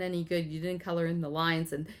 this isn't any good. You didn't color in the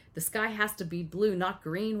lines, and the sky has to be blue, not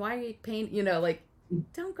green. Why are you painting?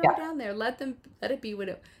 Don't go down there. Let it be what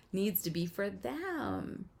it needs to be for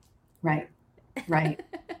them. Right.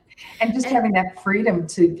 And just having that freedom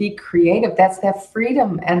to be creative, that's that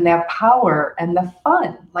freedom and that power and the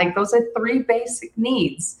fun. Like those are 3 basic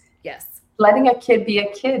needs. Yes. Letting a kid be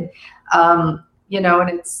a kid. And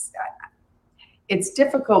it's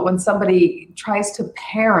difficult when somebody tries to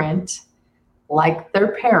parent like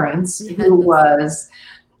their parents, who was,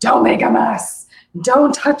 don't make a mess,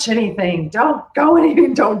 don't touch anything, don't go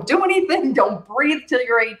anything, don't do anything, don't breathe till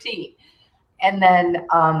you're 18. And then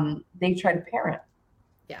they try to parent.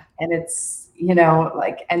 Yeah. And it's,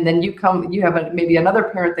 and then you have maybe another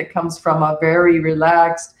parent that comes from a very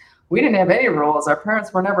relaxed, we didn't have any rules. Our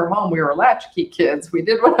parents were never home. We were latchkey kids. We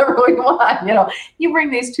did whatever we want. You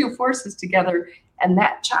bring these 2 forces together, and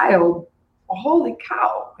that child, holy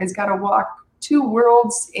cow, has got to walk 2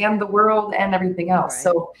 worlds and the world and everything else.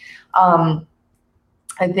 Right. So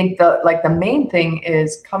I think the main thing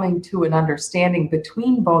is coming to an understanding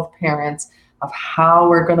between both parents of how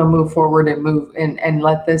we're going to move forward and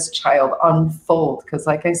let this child unfold. Because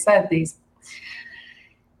like I said,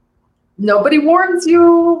 nobody warns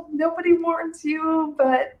you,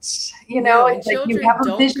 but it's like you have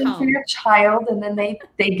a vision for your child, and then they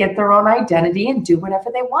get their own identity and do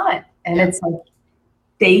whatever they want. And it's like,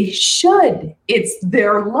 they should, it's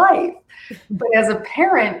their life. But as a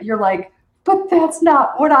parent, you're like, but that's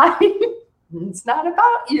not what it's not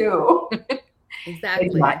about you. It's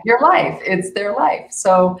Exactly. not your life, it's their life.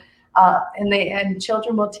 So, and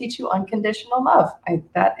children will teach you unconditional love.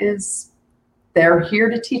 That is, they're here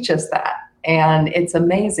to teach us that. And it's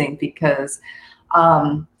amazing because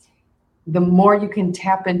um, the more you can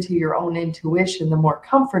tap into your own intuition, the more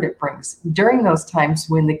comfort it brings during those times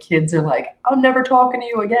when the kids are like, I'm never talking to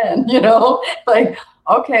you again, like,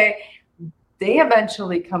 okay, they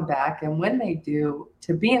eventually come back. And when they do,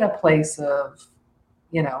 to be in a place of,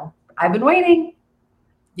 I've been waiting,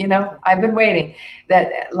 I've been waiting.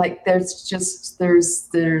 That, like, there's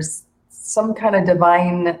some kind of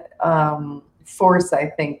divine force, I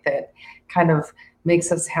think, that kind of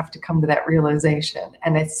makes us have to come to that realization.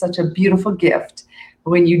 And it's such a beautiful gift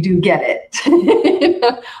when you do get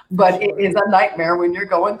it. But it Sure. is a nightmare when you're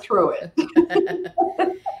going through it.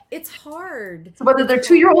 It's hard. So whether It's they're hard.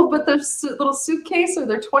 2-year-old with their little suitcase or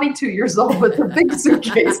they're 22 years old with their big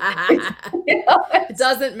suitcase, It it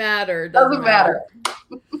doesn't matter. doesn't matter.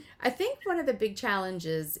 I think one of the big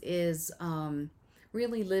challenges is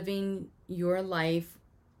really living your life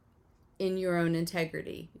in your own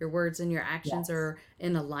integrity. Your words and your actions Yes. are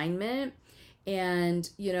in alignment. And,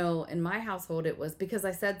 in my household, it was because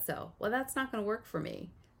I said so. Well, that's not going to work for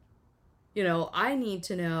me. I need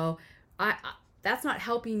to know I that's not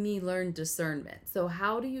helping me learn discernment. So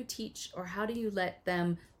how do you teach, or how do you let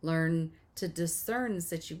them learn to discern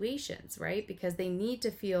situations, right? Because they need to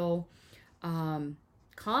feel um,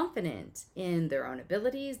 confident in their own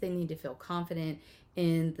abilities. They need to feel confident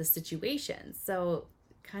in the situation. So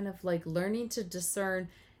kind of like learning to discern,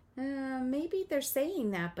 maybe they're saying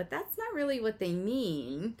that, but that's not really what they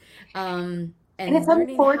mean. And And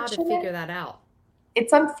learning how to figure that out.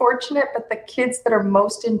 it's unfortunate, but the kids that are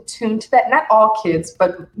most in tune to that, not all kids,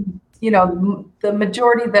 but the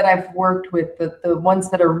majority that I've worked with, the ones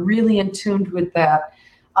that are really in tune with that,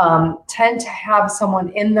 tend to have someone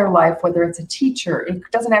in their life, whether it's a teacher. It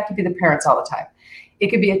doesn't have to be the parents all the time. It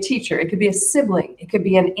could be a teacher, it could be a sibling, it could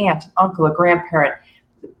be an aunt, an uncle, a grandparent.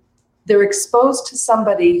 They're exposed to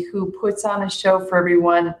somebody who puts on a show for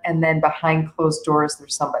everyone, and then behind closed doors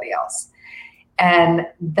there's somebody else. And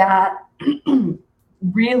that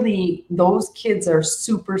really, those kids are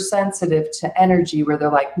super sensitive to energy, where they're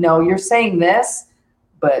like, no, you're saying this,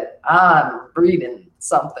 but I'm breathing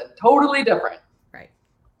something totally different. Right.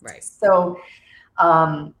 Right. So,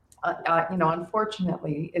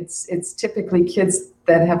 unfortunately, it's typically kids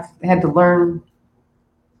that have had to learn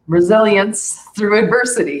resilience through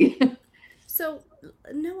adversity. So,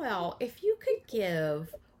 Noelle, if you could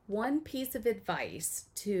give one piece of advice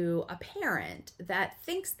to a parent that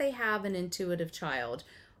thinks they have an intuitive child,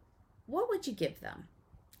 what would you give them?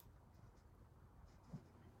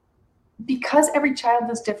 Because every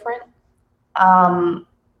child is different, um,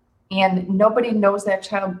 and nobody knows that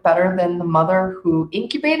child better than the mother who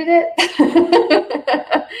incubated it.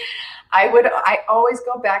 I always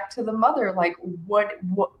go back to the mother, like,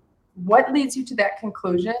 what leads you to that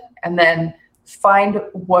conclusion, and then find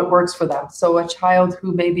what works for them. So a child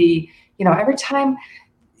who maybe, every time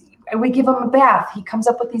we give him a bath, he comes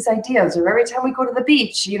up with these ideas. Or every time we go to the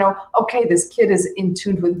beach, okay, this kid is in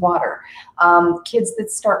tune with water. Kids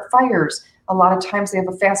that start fires, a lot of times they have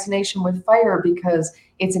a fascination with fire because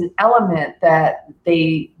it's an element that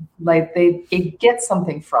they get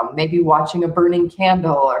something from, maybe watching a burning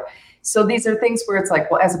candle. Or so these are things where it's like,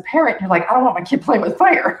 well, as a parent, you're like, I don't want my kid playing with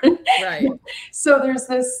fire. Right. So there's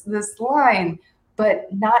this line, but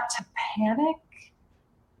not to panic,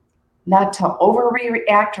 not to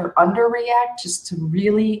overreact or underreact, just to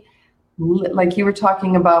really, like you were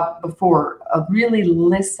talking about before, of really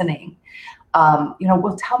listening.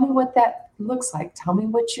 Well, tell me what that looks like. Tell me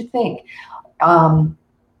what you think.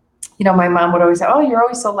 My mom would always say, oh, you're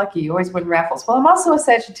always so lucky. You always win raffles. Well, I'm also a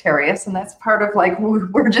Sagittarius, and that's part of, like,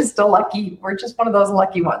 we're just one of those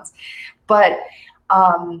lucky ones. But,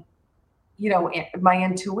 my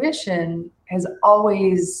intuition has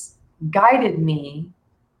always guided me,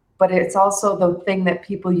 but it's also the thing that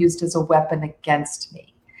people used as a weapon against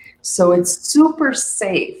me. So it's super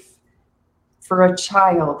safe for a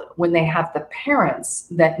child when they have the parents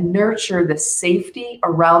that nurture the safety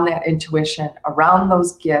around that intuition, around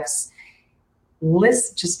those gifts.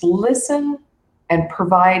 Just listen and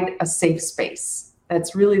provide a safe space.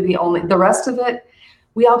 That's really the rest of it,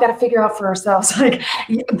 we all got to figure out for ourselves. Like,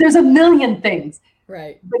 there's a million things.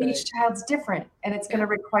 Right. But each child's different, and it's going to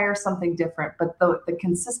require something different. But the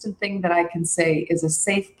consistent thing that I can say is a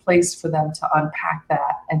safe place for them to unpack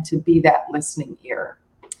that and to be that listening ear.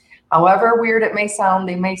 However weird it may sound,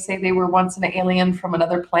 they may say they were once an alien from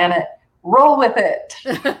another planet. Roll with it.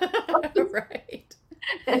 Right.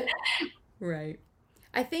 Right.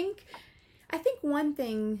 I think one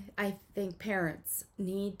thing I think parents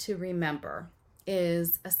need to remember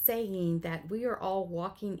is a saying that we are all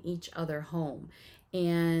walking each other home,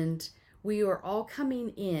 and we are all coming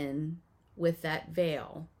in with that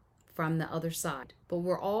veil from the other side, but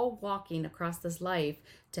we're all walking across this life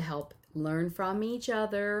to help learn from each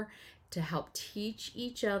other, to help teach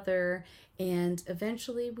each other, and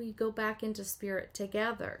eventually we go back into spirit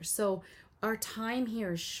together. So our time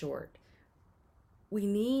here is short. We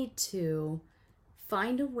need to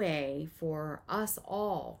find a way for us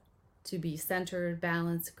all to be centered,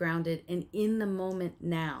 balanced, grounded, and in the moment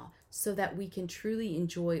now, so that we can truly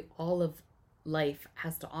enjoy all of life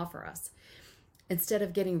has to offer us, instead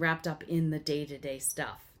of getting wrapped up in the day-to-day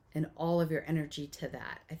stuff and all of your energy to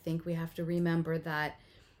that. I think we have to remember that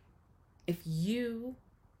if you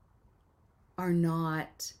are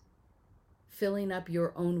not filling up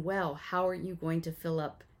your own well, how are you going to fill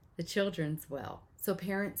up the children's well? So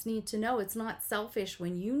parents need to know it's not selfish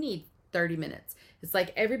when you need 30 minutes. It's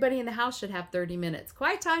like everybody in the house should have 30 minutes.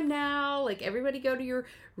 Quiet time now. Like everybody go to your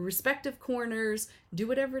respective corners, do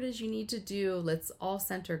whatever it is you need to do. Let's all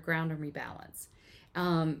center, ground, and rebalance.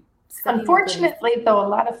 Unfortunately, though, a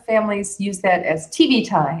lot of families use that as TV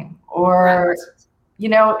time, or, Correct.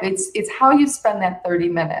 it's how you spend that 30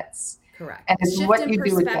 minutes. Correct. And it's what you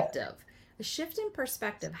do with it. A shift in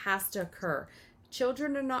perspective has to occur.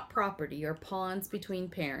 Children are not property or pawns between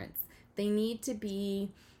parents. They need to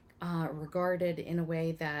be regarded in a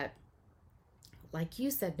way that, like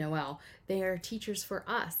you said, Noelle, they are teachers for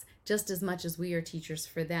us just as much as we are teachers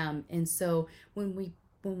for them. And so when we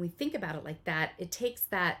think about it like that, it takes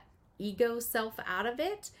that ego self out of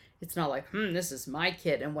it. It's not like, this is my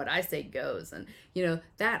kid and what I say goes. And,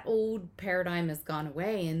 that old paradigm has gone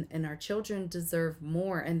away, and our children deserve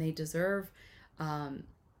more, and they deserve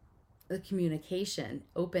the communication,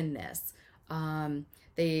 openness,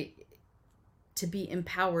 they to be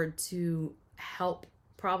empowered to help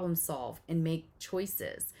problem solve and make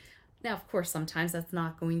choices. Now, of course, sometimes that's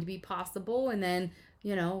not going to be possible, and then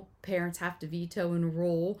parents have to veto and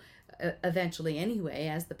rule eventually anyway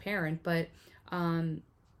as the parent, but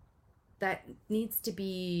that needs to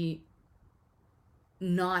be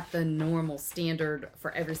not the normal standard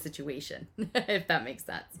for every situation, if that makes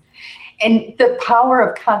sense. And the power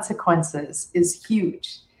of consequences is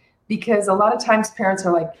huge, because a lot of times parents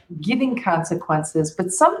are like giving consequences,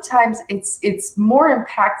 but sometimes it's more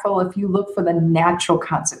impactful if you look for the natural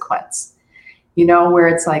consequence, where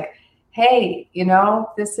it's like, hey,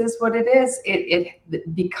 this is what it is. It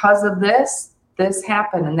because of this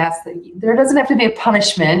happened, and there doesn't have to be a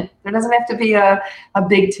punishment. There doesn't have to be a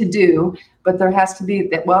big to-do, but there has to be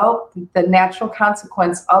the natural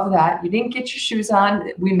consequence of that. You didn't get your shoes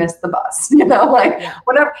on, we missed the bus,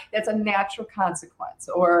 whatever. That's a natural consequence.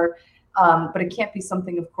 Or, but it can't be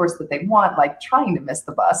something, of course, that they want, like trying to miss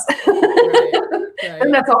the bus. Right.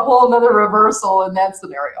 And that's a whole nother reversal in that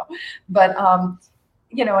scenario. But,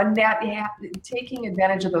 and taking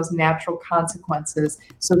advantage of those natural consequences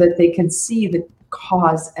so that they can see the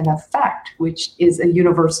cause and effect, which is a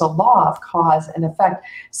universal law of cause and effect.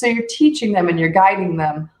 So you're teaching them and you're guiding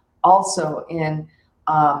them also in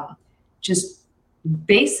just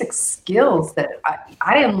basic skills that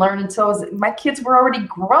I didn't learn until my kids were already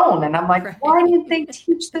grown. And I'm like, right. Why didn't they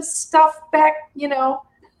teach this stuff back,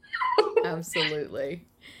 Absolutely.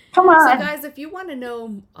 Come on. So guys, if you want to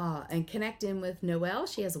know and connect in with Noelle,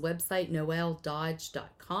 she has a website,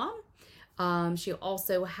 noelledodge.com. She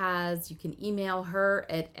also has, you can email her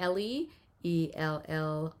at Ellie,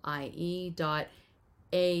 ELLIE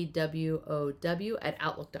AWOW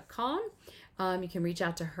 @outlook.com. You can reach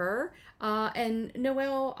out to her. And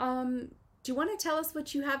Noelle, do you want to tell us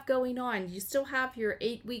what you have going on? You still have your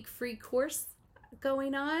 8-week free course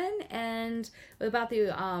going on, and about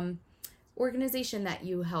the organization that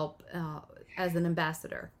you help as an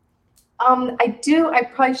ambassador. I do. I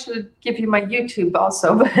probably should give you my YouTube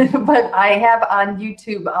also, but I have on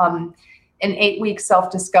YouTube an 8-week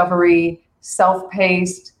self-discovery,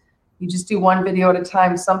 self-paced. You just do one video at a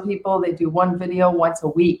time. Some people, they do one video once a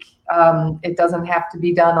week. It doesn't have to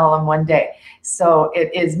be done all in one day. So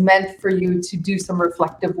it is meant for you to do some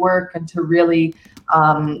reflective work and to really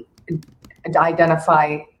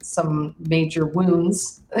identify some major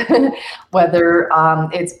wounds, whether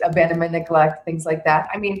it's abandonment, neglect, things like that.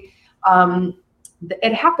 I mean,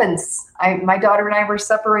 it happens. My daughter and I were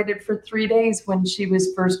separated for 3 days when she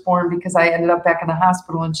was first born because I ended up back in the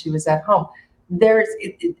hospital and she was at home. There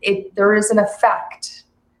is an effect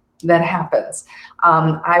that happens.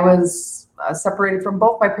 I was separated from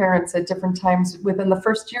both my parents at different times within the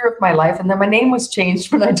first year of my life, and then my name was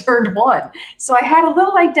changed when I turned 1. So I had a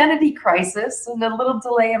little identity crisis and a little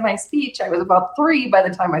delay in my speech. I was about 3 by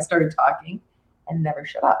the time I started talking and never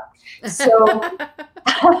shut up. So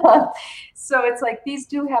so it's like these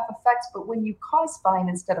do have effects, but when you cause find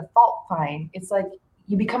instead of fault find, it's like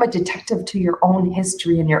you become a detective to your own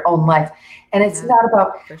history and your own life. And it's not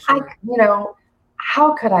about, for sure.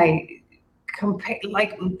 how could I compare?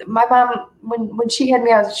 Like my mom, when she had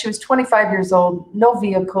me, she was 25 years old, no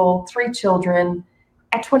vehicle, 3 children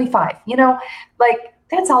at 25, like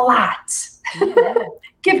that's a lot.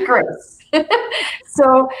 Give grace.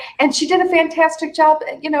 So, and she did a fantastic job,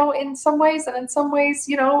 in some ways, and in some ways,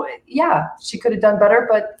 yeah, she could have done better,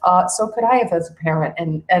 but so could I have as a parent,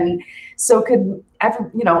 and so could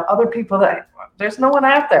other people. That there's no one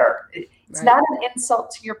out there. It's Right. not an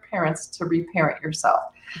insult to your parents to reparent yourself.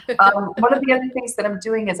 One of the other things that I'm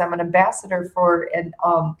doing is I'm an ambassador for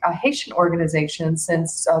a Haitian organization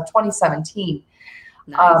since 2017,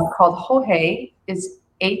 Nice. called HOHAY, is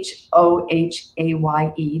HOHAYE.org.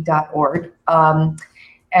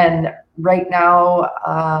 And right now,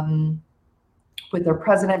 with their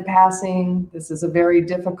president passing, this is a very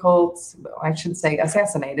difficult, I should say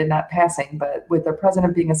assassinated, not passing, but with their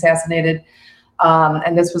president being assassinated,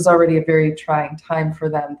 and this was already a very trying time for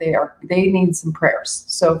them. They need some prayers.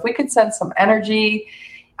 So if we could send some energy,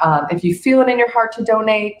 if you feel it in your heart to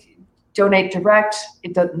donate direct.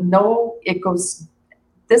 It goes.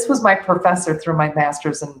 This was my professor through my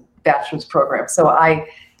master's and bachelor's program. So I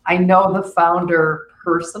know the founder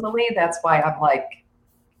personally. That's why I'm like,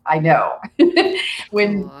 I know.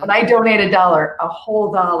 when I donate $1, a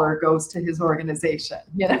whole dollar goes to his organization.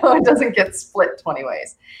 It doesn't get split 20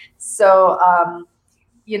 ways. So, I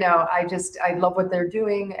love what they're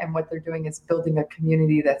doing, and what they're doing is building a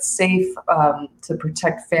community that's safe, to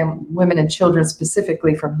protect women and children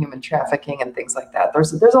specifically from human trafficking and things like that.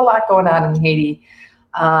 There's a lot going on in Haiti.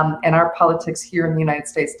 And our politics here in the United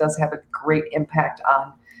States does have a great impact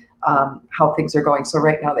on how things are going. So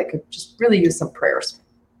right now they could just really use some prayers,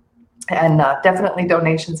 and definitely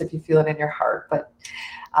donations if you feel it in your heart. But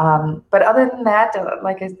other than that,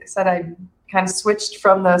 like I said, I kind of switched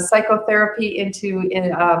from the psychotherapy into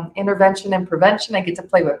intervention and prevention. I get to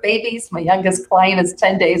play with babies. My youngest client is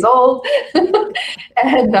 10 days old.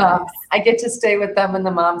 And I get to stay with them and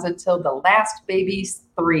the moms until the last baby's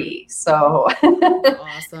 3. So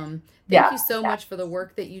awesome. Thank you so much for the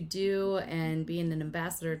work that you do and being an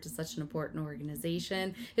ambassador to such an important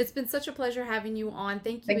organization. It's been such a pleasure having you on.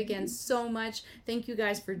 Thank you again so much. Thank you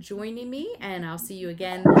guys for joining me, and I'll see you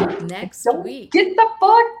again next week. Get the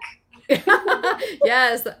book.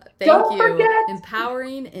 Yes, thank you.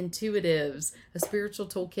 Empowering Intuitives, a spiritual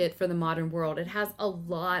toolkit for the modern world. It has a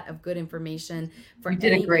lot of good information for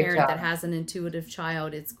any parent that has an intuitive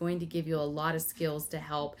child. It's going to give you a lot of skills to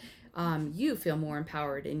help you feel more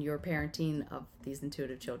empowered in your parenting of these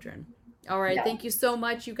intuitive children. All right. Thank you so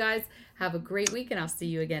much, you guys. Have a great week, and I'll see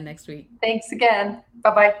you again next week. Thanks again.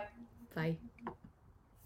 Bye-bye. Bye.